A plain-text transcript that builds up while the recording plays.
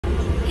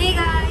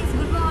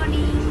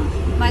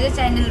माझ्या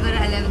चॅनलवर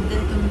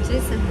आल्याबद्दल तुमचे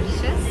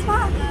सहर्ष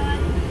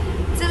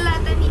स्वागत. चला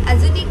आता मी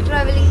अजून एक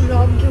ट्रॅव्हलिंग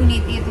व्लॉग घेऊन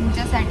येते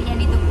तुमच्यासाठी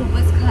आणि तो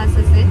खूपच खास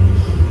असेल.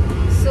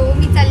 सो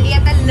मी चालली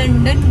आता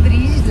लंडन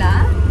ब्रिजला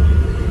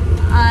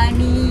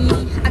आणि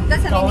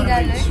आत्ताच आम्ही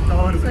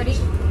निघालोय, सॉरी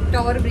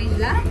टॉवर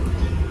ब्रिजला.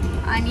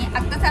 आणि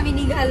आत्ताच आम्ही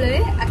निघालोय,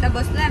 आता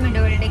बसलोय आम्ही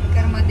डबल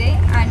डेकरमध्ये.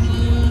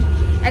 आणि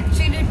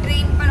ॲक्च्युली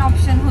ट्रेन पण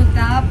ऑप्शन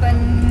होता,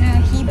 पण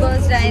ही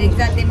बस डायरेक्ट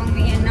जाते. मग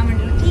मी यांना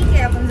म्हटलं ठीक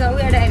आहे आपण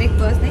जाऊया डायरेक्ट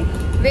बसने,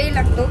 वेळ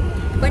लागतो.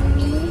 पण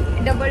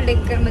मी डबल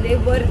डेकरमध्ये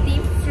वरती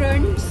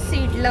फ्रंट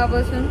सीटला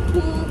बसून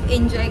खूप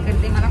एन्जॉय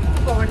करते, मला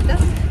खूप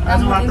आवडतं.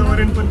 आज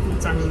वातावरण पण खूप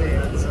चांगलं आहे,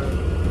 आज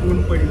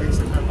ऊन पडलंय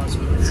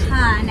सकाळपासून.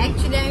 हा, आणि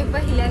ॲक्च्युली आम्ही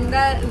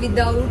पहिल्यांदा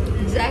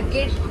विदाऊट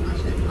जॅकेट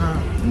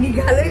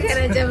निघालोय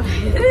घराच्या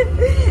बाहेर.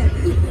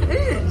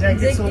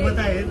 जॅकेट सोबत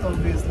आहेत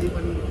ऑब्विसली,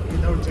 पण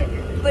विदाऊट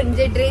जॅकेट. पण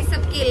जे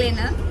ड्रेसअप केले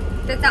ना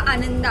त्याचा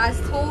आनंद आज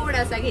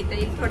थोडासा घेता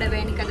येईल, थोड्या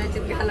वेळाने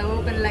कदाचित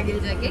घालावं पण लागेल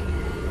जॅकेट.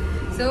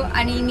 सो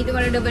आणि मी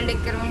तुम्हाला डबल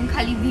डेकर म्हणून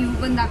खाली व्ह्यू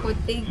पण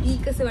दाखवते की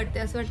कसं वाटतं.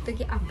 असं वाटतं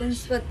की आपण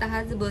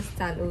स्वतःच बस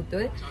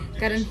चालवतोय,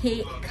 कारण हे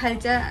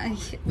खालच्या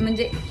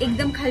म्हणजे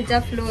एकदम खालच्या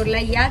फ्लोअरला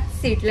याच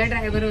सीटला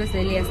ड्रायव्हर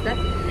बसलेले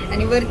असतात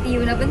आणि वरती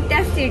येऊन आपण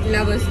त्याच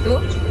सीटला बसतो.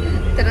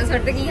 तर असं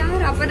वाटतं की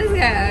यार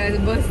आपणच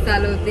बस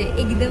चालवते.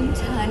 एकदम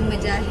छान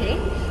मजा आहे.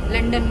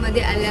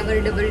 लंडनमध्ये आल्यावर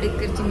डबल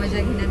डेकरची मजा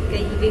घेण्यात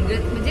काही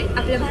वेगळंच, म्हणजे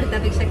आपल्या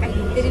भारतापेक्षा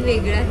काहीतरी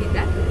वेगळं आहे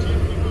का.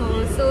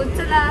 हो, सो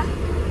चला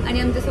आणि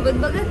आमच्यासोबत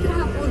बघत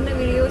राहा पूर्ण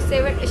व्हिडिओ,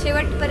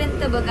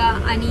 शेवटपर्यंत बघा.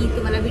 आणि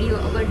तुम्हाला व्हिडिओ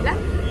आवडला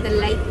तर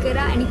लाईक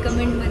करा आणि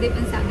कमेंटमध्ये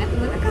पण सांगा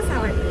तुम्हाला कसा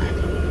वाटला.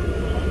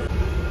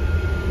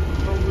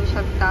 बघू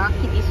शकता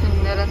किती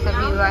सुंदर असा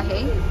व्ह्यू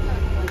आहे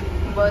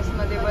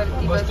बसमध्ये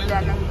वरती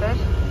बसल्यानंतर.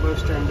 बस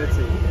स्टँडच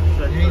आहे,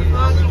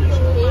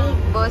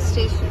 बस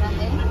स्टेशन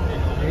आहे,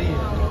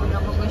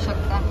 बघू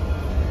शकता.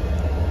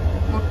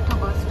 मोठं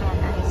बस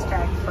स्टँड आहे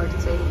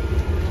स्टॅटफर्डचे.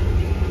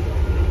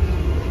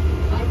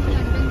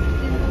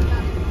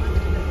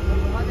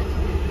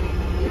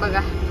 बघा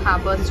हा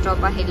बस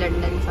स्टॉप आहे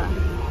लंडनचा.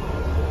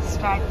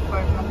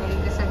 स्टॅटफर्डमध्ये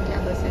इथे सगळ्या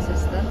बसेस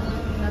असतात.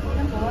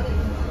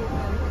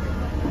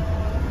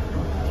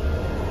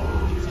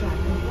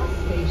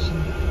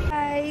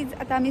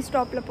 आता आम्ही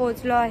स्टॉपला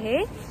पोहोचलो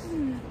आहे.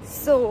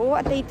 सो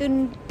आता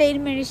इथून 10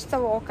 मिनिट्सचा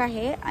वॉक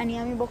आहे आणि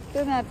आम्ही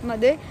बघतोय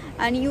मॅपमध्ये.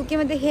 आणि UK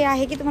मध्ये हे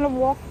आहे की तुम्हाला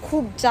वॉक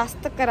खूप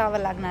जास्त करावं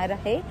लागणार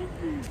आहे,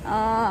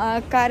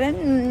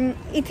 कारण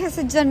इथे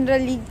असं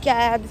जनरली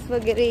कॅब्स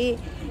वगैरे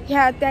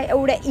ह्या त्या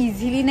एवढ्या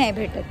इझिली नाही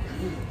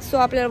भेटत. सो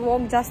आपल्याला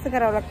वॉक जास्त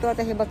करावा लागतो.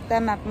 आता हे बघताय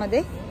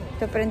मॅपमध्ये,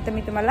 तोपर्यंत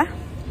मी तुम्हाला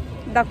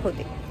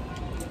दाखवते.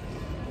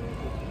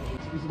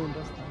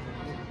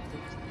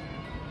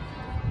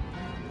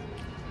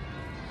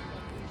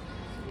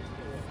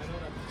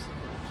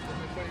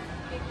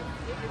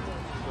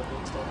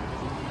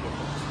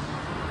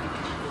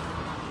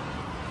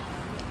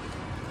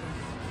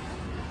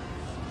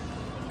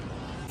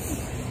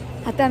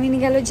 आता आम्ही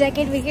निघालो.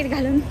 जॅकेट विकेट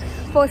घालून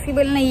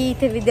पॉसिबल नाही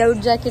इथे विदाऊट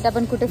जॅकेट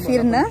आपण कुठे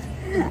फिरणं.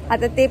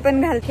 आता ते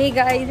पण घालते.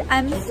 Guys I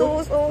am so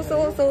so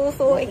so so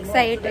so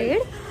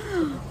excited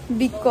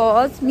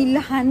because मी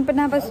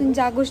लहानपणापासून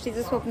ज्या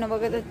गोष्टीचं स्वप्न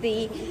बघत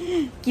होते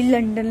की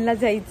लंडनला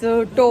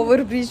जायचं,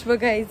 टॉवर ब्रिज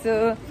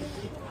बघायचं.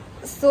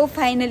 सो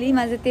फायनली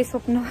माझं ते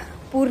स्वप्न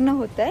पूर्ण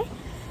होत आहे.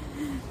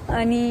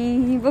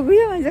 आणि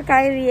बघूया माझं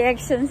काय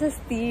रिॲक्शन्स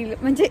असतील.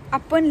 म्हणजे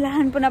आपण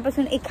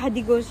लहानपणापासून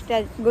एखादी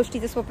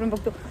गोष्टीचं स्वप्न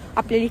बघतो,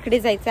 आपल्याला इकडे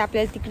जायचं,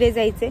 आपल्याला तिकडे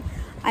जायचं.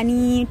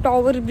 आणि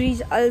tower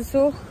bridge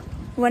also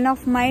one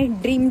of my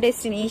dream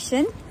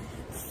destination.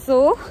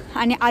 So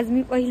आणि आज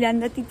मी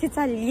पहिल्यांदा तिथे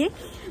चालली आहे.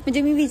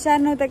 म्हणजे मी विचार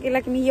नव्हता केला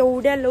की मी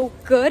एवढ्या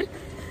लवकर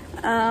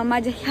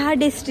माझ्या ह्या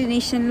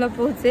डेस्टिनेशनला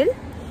पोहोचेल,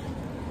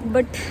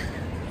 बट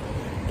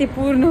ते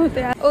पूर्ण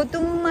होतं.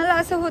 तुम्हाला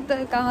असं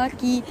होतं का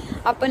की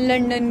आपण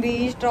लंडन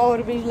ब्रिज,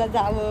 टॉवर ब्रिजला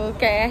जावं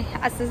काय,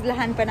 असंच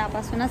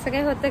लहानपणापासून असं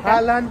काय होतं का?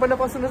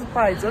 लहानपणापासूनच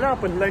पाहायचो ना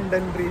आपण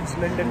लंडन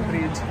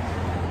ब्रिज.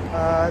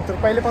 तर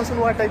पहिल्यापासून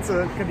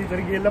वाटायचं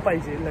कधीतरी गेलं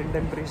पाहिजे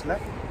लंडन ब्रिजला.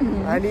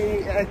 आणि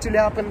ऍक्च्युली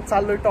आपण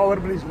चाललोय टॉवर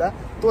ब्रिजला,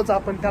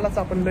 त्यालाच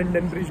आपण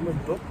लंडन ब्रिज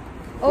म्हणतो.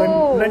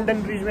 पण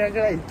लंडन ब्रिज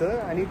वेगळा इथं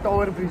आणि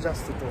टॉवर ब्रिज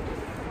असतो तो.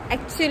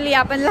 ऍक्च्युली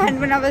आपण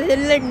लहानपणापासून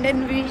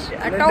London bridge,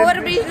 tower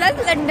ब्रिजलाच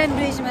London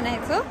bridge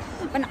म्हणायचो.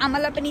 पण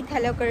आम्हाला पण इथे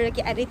आल्यावर कळलं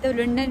की अरे तो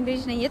लंडन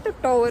ब्रिज नाहीये, तो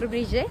टॉवर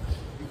ब्रिज आहे.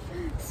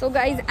 So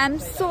guys I am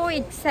so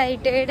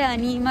excited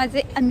आणि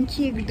माझे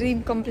आणखी एक ड्रीम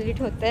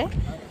कम्प्लीट होत आहे.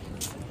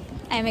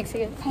 I am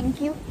excited.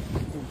 थँक्यू.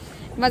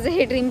 माझं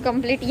हे ड्रीम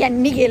कम्प्लीट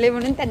यांनी गेले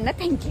म्हणून त्यांना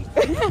थँक्यू.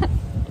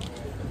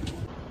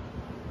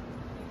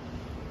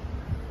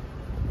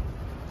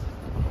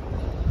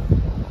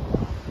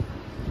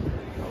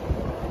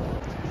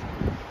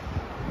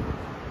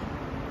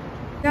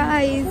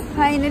 गाईज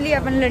फायनली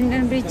आपण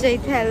लंडन ब्रिजच्या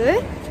इथे आलोय.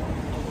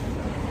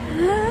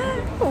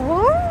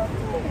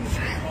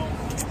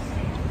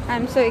 I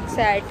am so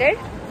excited.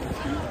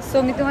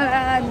 So मी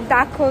तुम्हाला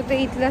दाखवते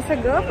इथलं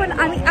सगळं. पण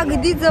आम्ही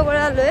अगदी जवळ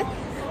आलोय,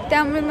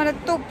 त्यामुळे मला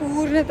तो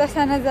पूर्ण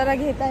तसा नजारा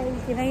घेता येईल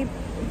की नाही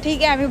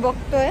ठीक आहे आम्ही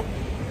बघतोय.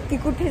 की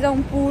कुठे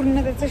जाऊन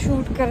पूर्ण त्याचं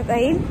शूट करता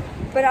येईल,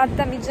 पण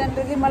आता मी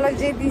जनरली मला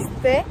जे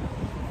दिसतंय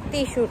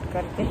ते शूट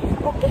करते.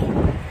 Okay.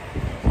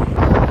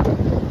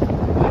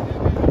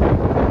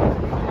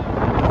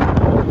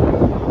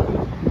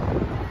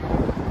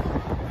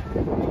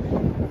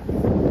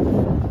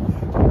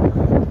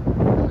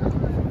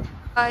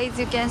 Guys,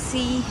 you can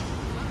see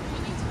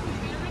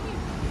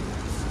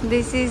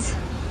this is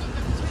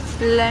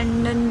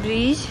London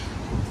Bridge.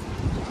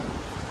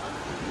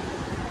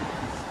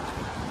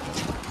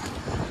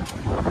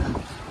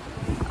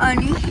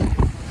 आणि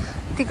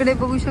तिकडे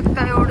बघू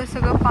शकता एवढं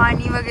सगळं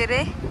पाणी वगैरे.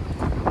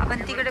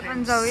 आपण तिकडे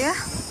पण जाऊया.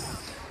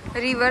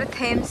 रिव्हर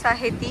थेम्स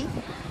आहे ती,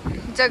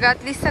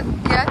 जगातली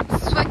सगळ्यात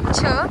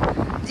स्वच्छ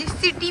जी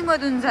सिटी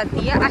मधून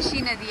जाते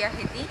अशी नदी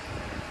आहे ती,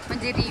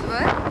 म्हणजे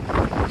river.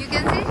 You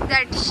can see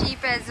that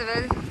ship as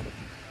वेल.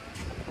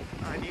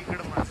 आणि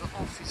इकडे माझं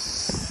ऑफिस,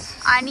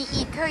 आणि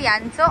इथं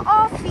यांचं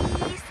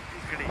ऑफिस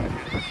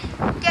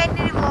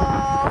कॅनरी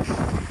वॉर्फ.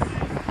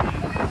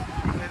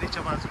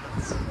 नदीच्या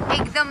बाजूलाच,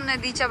 एकदम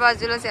नदीच्या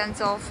बाजूलाच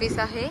यांचं ऑफिस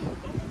आहे.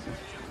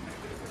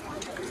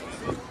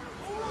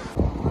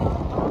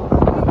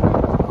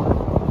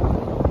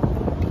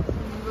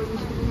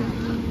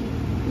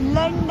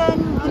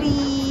 London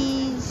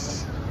bridge.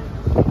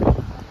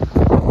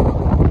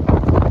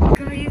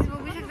 गाईज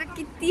बघू शकता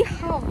किती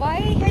हवा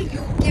आहे ह्या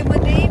UK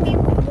मध्ये. मी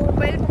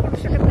मोबाईल पकडू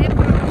शकत नाही,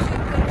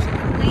 शूट करू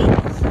शकत नाही,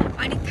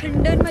 आणि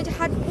थंड माझे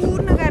हात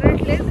पूर्ण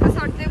गारटलेत. असं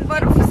वाटतंय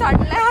बर्फ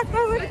साठलाय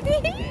हातावरती.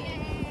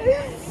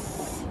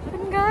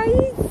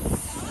 गाईज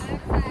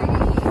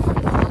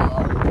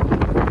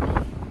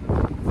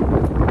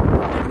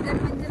लंडन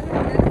म्हणजे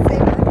लंडनच आहे,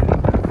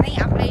 नाही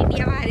आपला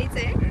इंडिया भारीच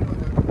आहे,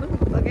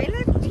 पण बघायला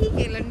ठीक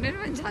आहे. लंडन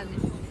पण छान आहे.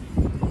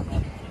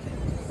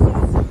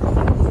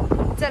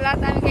 चला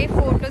आता आम्ही काही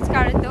फोटोज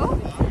काढतो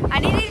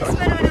आणि रील्स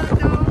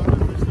बनवतो.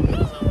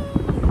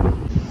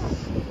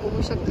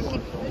 बघू शकतो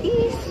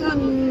किती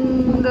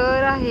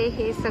सुंदर आहे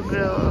हे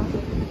सगळं.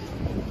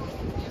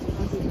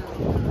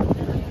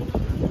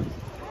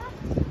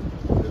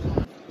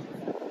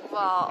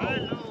 वाव.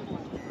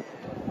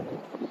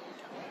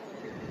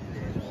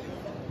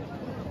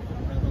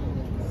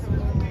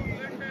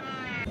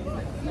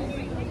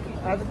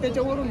 आता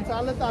त्याच्यावरून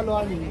चालत आलो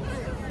आम्ही,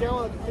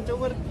 तेव्हा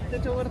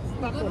त्याच्यावर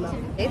दाखवला.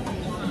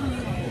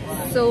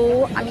 सो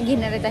आम्ही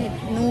घेणार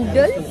आहेत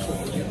नूडल्स,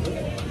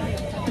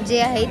 जे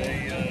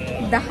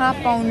आहेत 10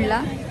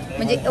 पाऊंडला,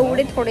 म्हणजे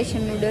एवढे थोडेसे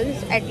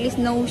नूडल्स. ॲटलिस्ट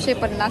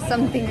 950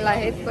 समथिंगला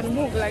आहेत, पण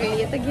भूक लागली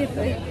आहे तर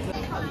घेतोय.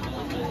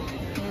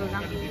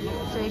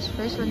 फ्रेश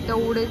फ्रेश पण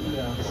तेवढे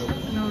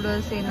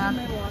नूडल्स येणार.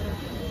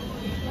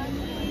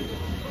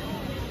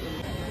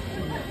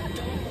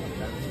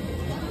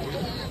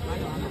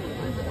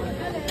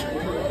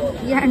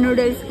 या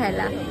नूडल्स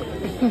खायला.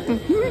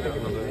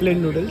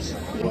 प्लेन नूडल्स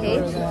हे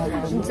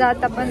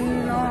जात आपण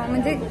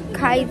म्हणजे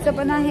खायचं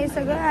पण आहे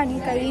सगळं, आणि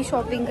काही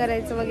शॉपिंग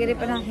करायचं वगैरे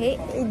पण आहे.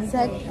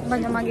 एक्झॅक्ट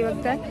माझ्या मागे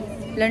बघता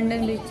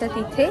लंडन ब्रिजच्या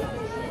तिथे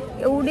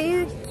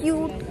एवढे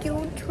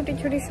क्यूट छोटे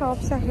छोटे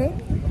शॉप्स आहे.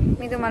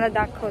 मी तुम्हाला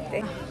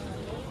दाखवते.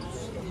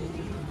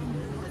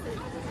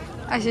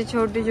 असे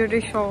छोटे छोटे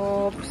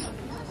शॉप्स.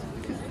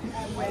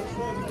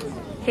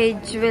 हे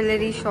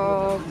ज्वेलरी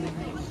शॉप.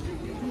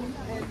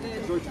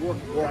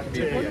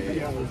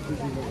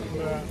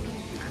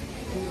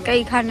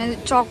 काही खाण्या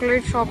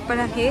चॉकलेट शॉप पण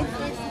आहे,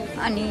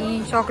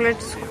 आणि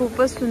चॉकलेट्स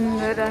खूपच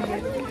सुंदर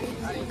आहेत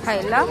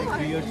खायला.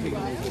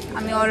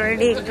 आम्ही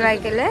ऑलरेडी एक ट्राय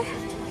केलंय.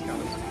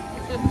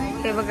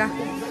 ते बघा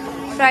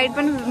फ्राईड,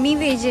 पण मी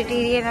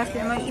व्हेजिटेरियन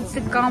असल्यामुळे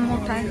इतका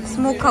मोठा आहे.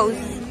 Smoke house.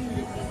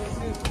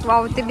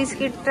 वाव. ते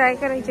बिस्किट ट्राय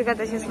करायचे का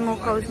तसे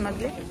स्मोक हाऊस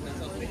मधले.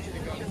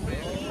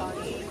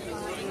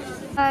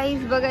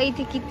 गाईज बघा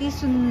इथे किती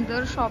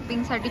सुंदर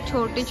शॉपिंग साठी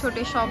छोटे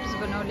छोटे शॉप्स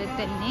बनवलेत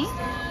त्यांनी.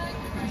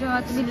 जेव्हा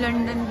तुम्ही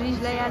लंडन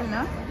ब्रिजला याल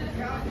ना,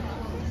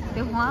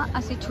 तेव्हा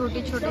असे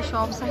छोटे छोटे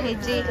शॉप्स आहेत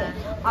जे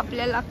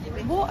आपल्याला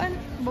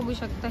बघू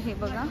शकता. हे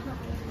बघा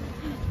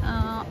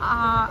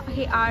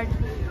हे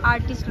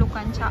आर्टिस्ट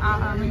लोकांच्या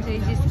म्हणजे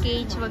जे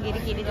स्केच वगैरे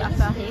केले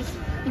असं आहे.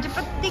 म्हणजे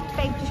प्रत्येक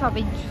टाईपची शॉप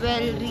आहे.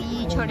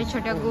 ज्वेलरी, छोट्या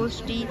छोट्या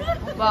गोष्टी.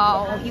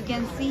 Wow. You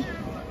can see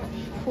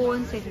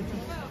phones आहे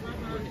तिथे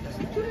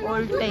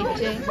ओल्ड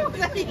टाईपचे.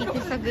 इथे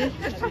सगळे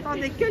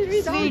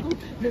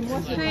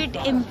स्वीट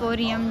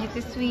एम्पोरियम,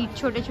 जिथे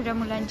स्वीट छोट्या छोट्या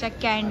मुलांच्या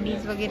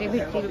कॅन्डीज वगैरे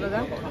भेटतील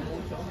बघा.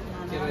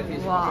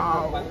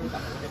 वाव.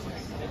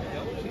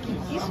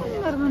 किती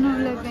सुंदर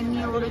बनवलंय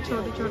त्यांनी एवढे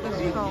छोटे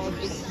छोटे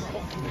शॉप्स.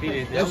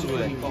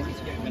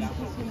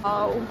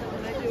 वाव.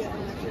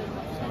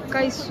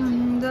 काही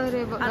सुंदर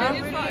आहे बघा.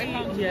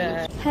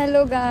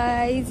 Hello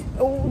guys.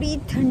 एवढी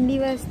थंडी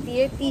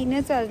वाजतीये.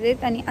 3च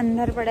वाजलेत आणि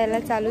अंधार पडायला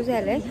चालू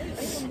झालंय,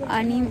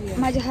 आणि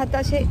माझ्या हात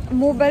असे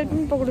मोबाईल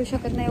पण पकडू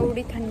शकत नाही,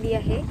 एवढी थंडी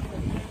आहे.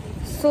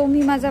 सो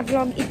मी माझा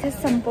ब्लॉग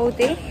इथेच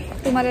संपवते.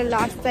 तुम्हाला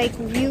लास्टचा एक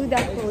व्ह्यू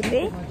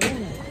दाखवते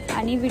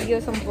आणि व्हिडिओ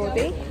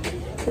संपवते.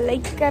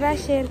 लाईक करा,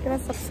 शेअर करा,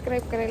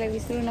 सबस्क्राईब करायला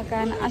विसरू नका.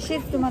 आणि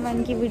असेच तुम्हाला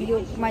आणखी व्हिडिओ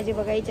माझे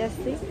बघायचे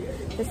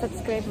असतील तर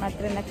सबस्क्राईब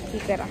मात्र नक्की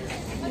करा.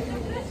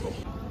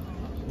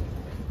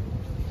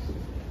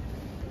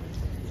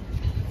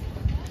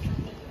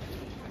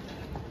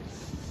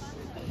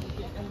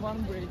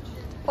 One bridge.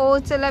 ओ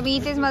चला मी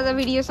इथेच माझा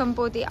व्हिडिओ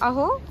संपवते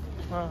आहो.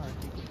 हा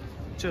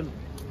चल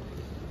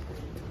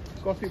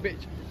कॉफी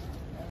बेच.